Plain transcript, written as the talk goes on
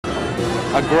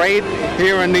a great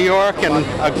here in New York and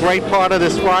a great part of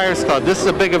this Friars Club. This is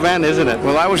a big event, isn't it?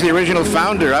 Well, I was the original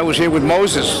founder. I was here with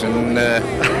Moses, and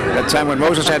that time when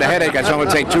Moses had a headache, I told him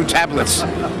to take 2 tablets.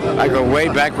 I go way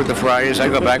back with the Friars. I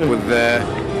go back to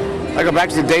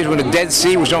the days when the Dead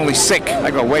Sea was only sick. I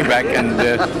go way back, and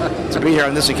to be here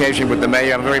on this occasion with the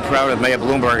mayor, I'm very proud of Mayor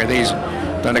Bloomberg. I think he's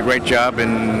done a great job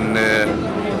in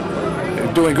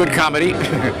doing good comedy,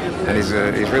 and he's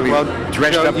really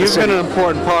dressed up. You've been an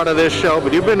important part of this show,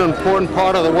 but you've been an important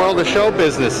part of the world of show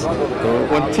business.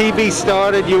 When TV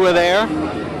started, you were there.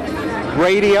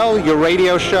 Radio, your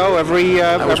radio show I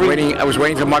was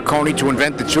waiting for Marconi to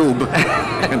invent the tube,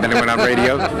 and then it went on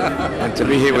radio. And to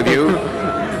be here with you.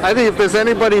 I think if there's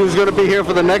anybody who's going to be here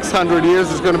for the next 100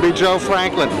 years, it's going to be Joe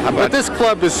Franklin. But this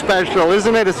club is special,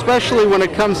 isn't it? Especially when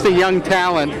it comes to young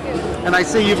talent. And I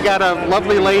see you've got a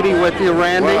lovely lady with you,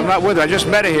 Randy. Well, I'm not with her. I just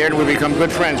met her here, and we've become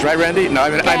good friends, right, Randy? No,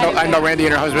 I know Randy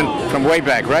and her husband from way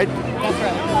back, right? That's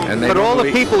right. And but all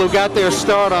the people who got their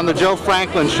start on the Joe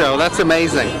Franklin show, that's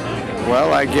amazing.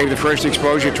 Well, I gave the first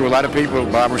exposure to a lot of people,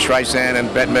 Barbara Streisand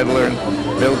and Bette Midler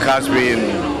and Bill Cosby and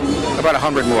about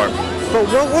 100 more. But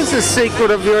what was the secret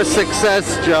of your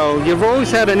success, Joe? You've always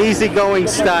had an easygoing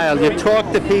style. You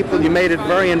talked to people, you made it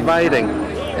very inviting.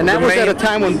 And that was at a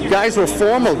time when guys were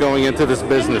formal going into this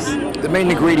business. The main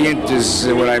ingredient is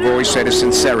what I've always said is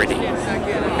sincerity.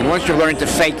 And once you learn to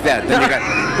fake that, then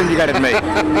you got it made.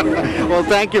 Well,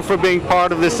 thank you for being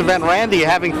part of this event. Randy, you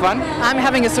having fun? I'm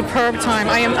having a superb time.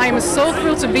 I am so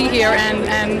thrilled to be here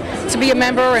and to be a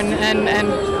member and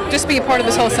just be a part of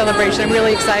this whole celebration. I'm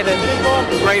really excited.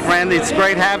 Great, Randy. It's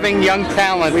great having young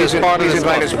talent as part of this. Please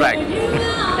invite us back.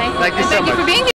 Thank you so much. Thank you for being here.